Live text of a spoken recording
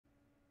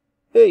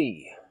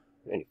Hey,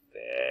 and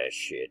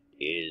it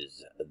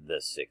is the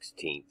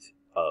 16th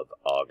of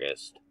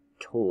August,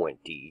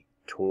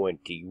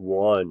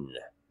 2021.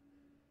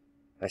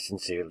 I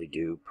sincerely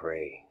do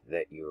pray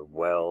that you're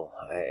well.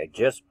 I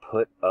just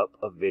put up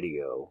a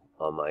video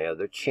on my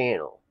other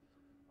channel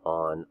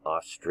on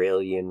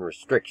Australian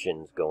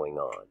restrictions going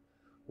on,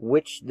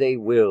 which they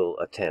will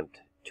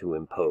attempt to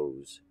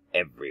impose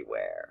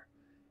everywhere.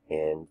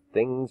 And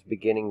things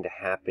beginning to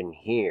happen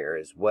here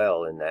as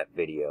well in that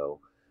video.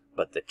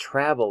 But the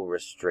travel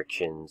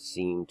restrictions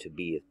seem to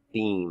be a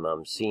theme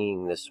I'm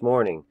seeing this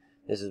morning.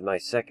 This is my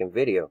second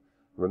video.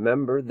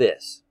 Remember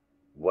this: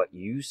 what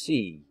you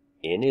see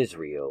in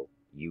Israel,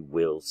 you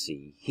will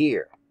see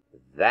here.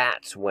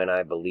 That's when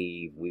I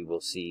believe we will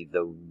see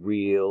the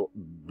real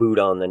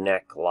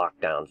boot-on-the-neck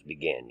lockdowns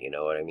begin, you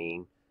know what I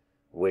mean?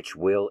 Which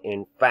will,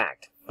 in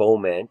fact,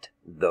 foment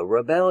the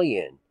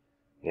rebellion.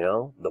 You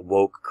know, the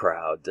woke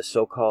crowd, the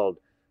so-called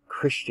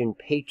Christian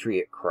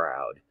patriot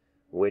crowd,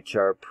 which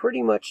are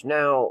pretty much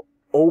now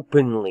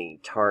openly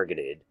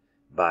targeted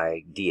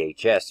by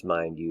DHS,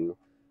 mind you.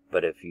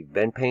 But if you've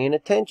been paying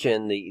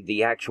attention,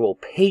 the actual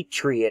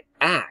Patriot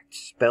Act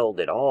spelled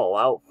it all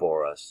out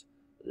for us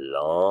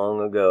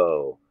long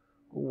ago,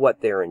 what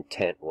their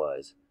intent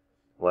was.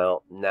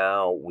 Well,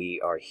 now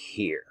we are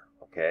here,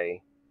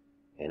 okay?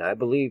 And I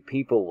believe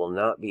people will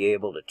not be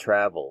able to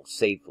travel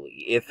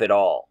safely, if at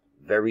all,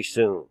 very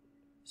soon.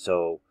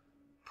 So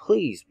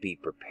please be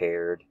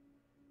prepared.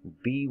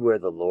 Be where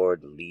the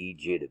Lord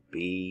leads you to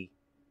be.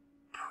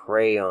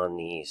 Pray on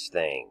these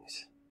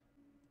things.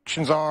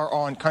 Are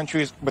on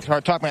countries with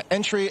talking about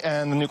entry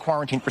and the new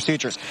quarantine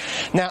procedures.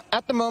 Now,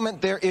 at the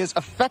moment, there is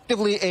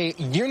effectively a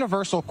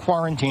universal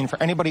quarantine for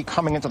anybody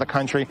coming into the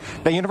country.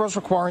 The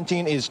universal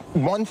quarantine is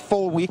 1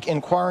 full week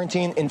in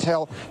quarantine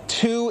until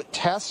 2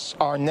 tests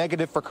are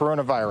negative for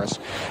coronavirus,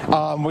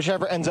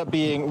 whichever ends up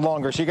being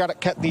longer. So you got to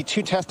get the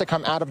 2 tests to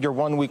come out of your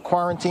 1 week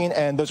quarantine,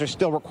 and those are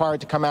still required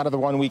to come out of the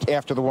 1 week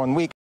after the 1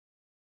 week.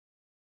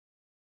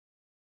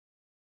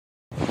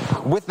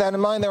 With that in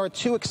mind, there are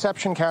 2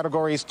 exception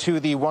categories to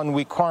the 1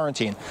 week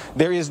quarantine.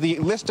 There is the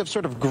list of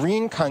sort of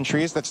green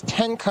countries. That's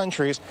 10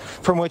 countries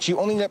from which you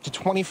only need up to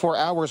 24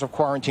 hours of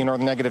quarantine or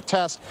the negative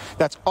test.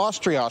 That's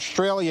Austria,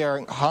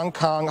 Australia, Hong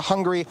Kong,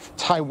 Hungary,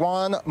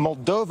 Taiwan,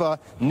 Moldova,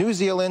 New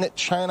Zealand,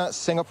 China,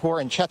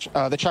 Singapore, and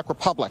the Czech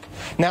Republic.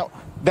 Now,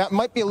 that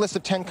might be a list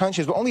of 10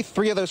 countries, but only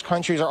 3 of those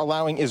countries are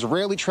allowing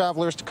Israeli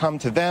travelers to come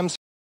to them.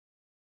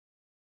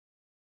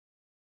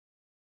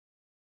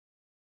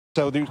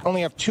 So they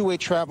only have 2-way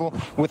travel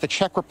with the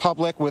Czech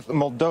Republic, with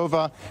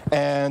Moldova,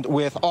 and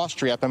with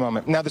Austria at the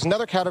moment. Now, there's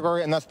another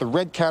category, and that's the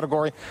red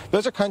category.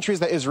 Those are countries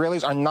that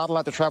Israelis are not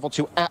allowed to travel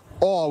to at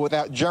all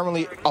without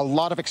generally a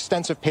lot of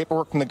extensive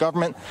paperwork from the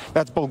government.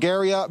 That's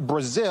Bulgaria,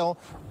 Brazil,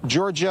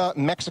 Georgia,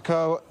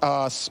 Mexico,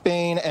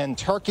 Spain, and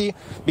Turkey,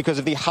 because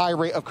of the high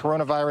rate of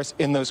coronavirus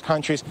in those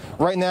countries.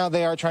 Right now,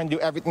 they are trying to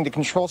do everything to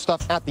control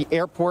stuff at the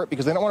airport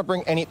because they don't want to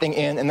bring anything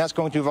in, and that's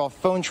going to involve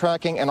phone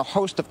tracking and a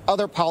host of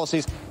other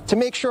policies to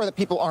make sure that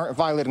people aren't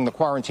violating the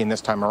quarantine this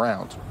time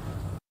around.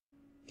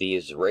 The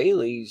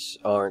Israelis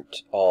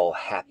aren't all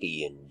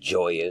happy and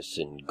joyous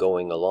and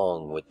going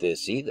along with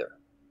this either.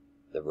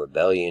 The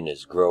rebellion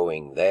is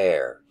growing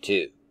there,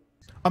 too.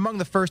 Among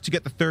the first to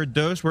get the 3rd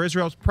dose were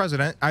Israel's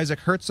President Isaac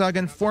Herzog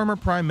and former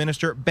Prime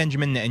Minister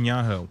Benjamin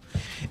Netanyahu.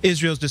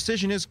 Israel's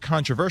decision is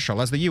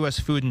controversial, as the U.S.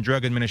 Food and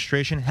Drug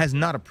Administration has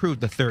not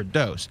approved the 3rd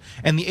dose,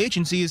 and the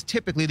agency is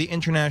typically the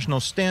international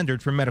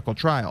standard for medical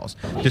trials.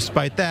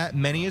 Despite that,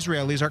 many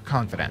Israelis are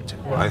confident.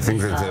 I think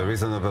that the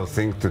reasonable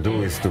thing to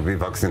do is to be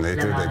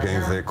vaccinated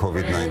against the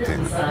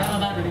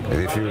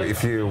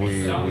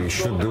COVID-19. We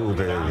should do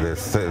the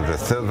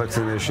 3rd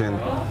vaccination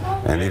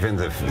and even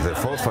the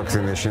 4th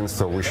vaccination,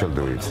 so we shall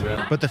do it.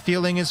 But the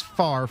feeling is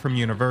far from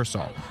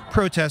universal.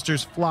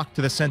 Protesters flocked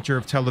to the center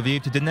of Tel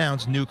Aviv to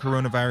denounce new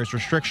coronavirus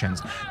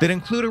restrictions that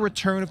include a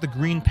return of the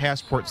green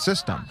passport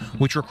system,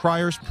 which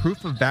requires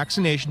proof of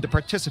vaccination to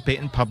participate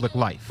in public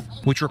life.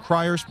 Which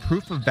requires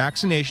proof of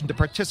vaccination to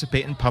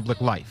participate in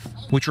public life.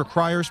 Which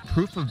requires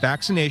proof of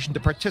vaccination to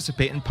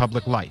participate in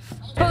public life. The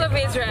people of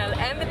Israel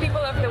and the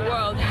people of the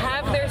world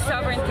have their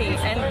sovereignty,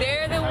 and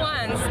they're the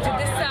ones to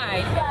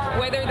decide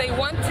whether they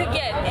want to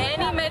get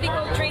any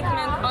medical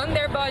treatment on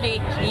their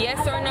body,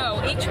 yes or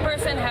no. Each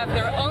person have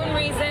their own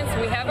reasons.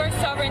 We have our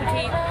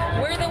sovereignty.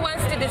 We're the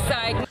ones to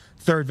decide.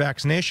 3rd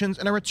vaccinations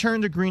and a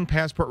return to green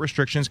passport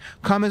restrictions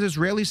come as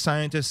Israeli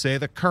scientists say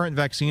the current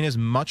vaccine is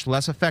much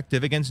less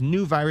effective against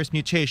new virus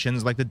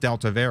mutations like the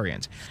Delta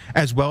variant,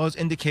 as well as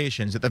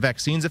indications that the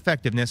vaccine's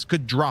effectiveness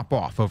could drop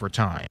off over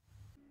time.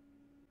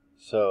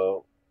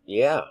 So,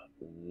 yeah,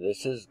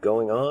 this is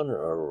going on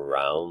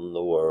around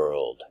the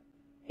world.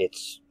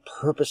 It's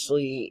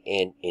purposely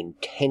and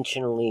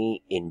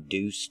intentionally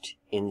induced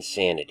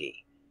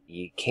insanity.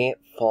 You can't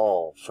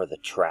fall for the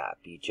trap.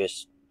 You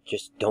just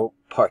don't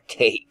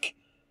partake.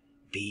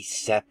 Be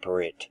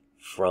separate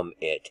from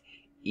it.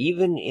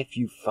 Even if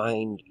you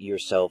find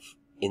yourself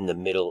in the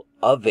middle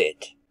of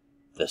it,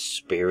 the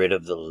Spirit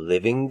of the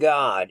living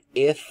God,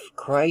 if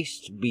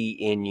Christ be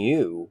in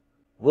you,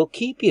 will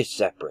keep you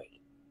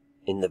separate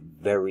in the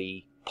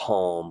very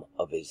palm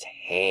of his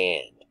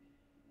hand.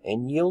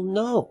 And you'll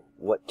know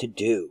what to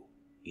do.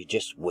 You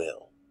just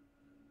will.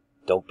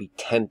 Don't be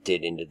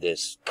tempted into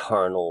this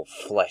carnal,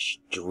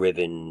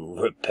 flesh-driven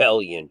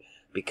rebellion,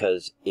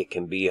 because it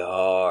can be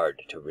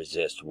hard to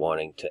resist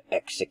wanting to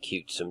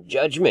execute some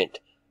judgment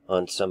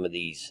on some of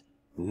these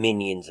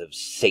minions of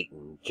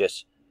Satan,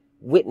 just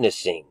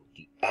witnessing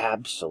the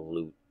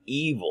absolute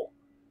evil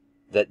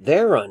that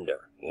they're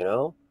under, you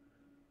know?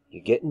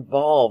 You get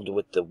involved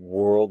with the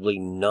worldly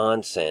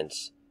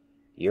nonsense,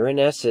 you're in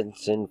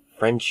essence in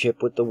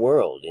friendship with the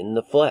world, in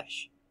the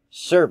flesh,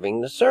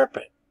 serving the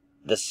serpent,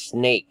 the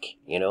snake,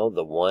 you know,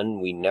 the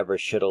one we never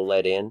should have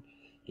let in.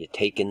 You're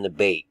taking the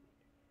bait,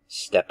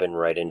 stepping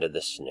right into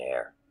the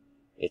snare.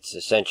 It's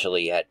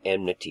essentially at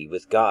enmity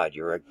with God.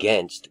 You're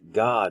against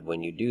God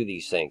when you do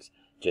these things.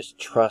 Just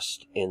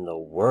trust in the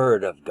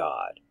Word of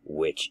God,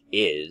 which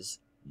is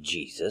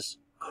Jesus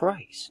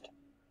Christ.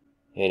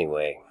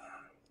 Anyway,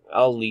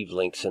 I'll leave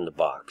links in the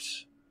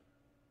box.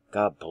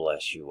 God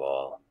bless you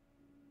all.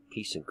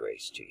 Peace and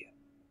grace to you.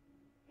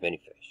 Many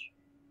fish.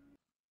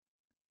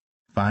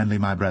 Finally,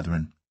 my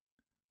brethren,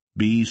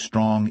 be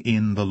strong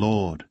in the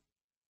Lord,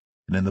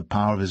 and in the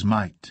power of his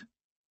might.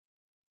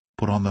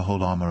 Put on the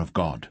whole armour of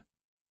God,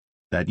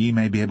 that ye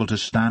may be able to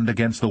stand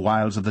against the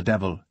wiles of the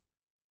devil.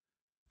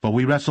 For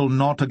we wrestle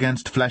not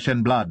against flesh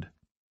and blood,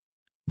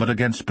 but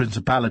against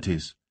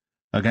principalities,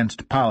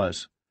 against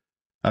powers,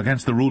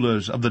 against the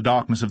rulers of the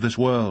darkness of this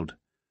world,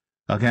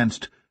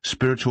 against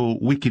spiritual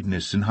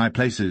wickedness in high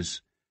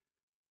places.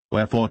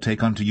 Wherefore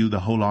take unto you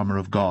the whole armour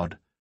of God,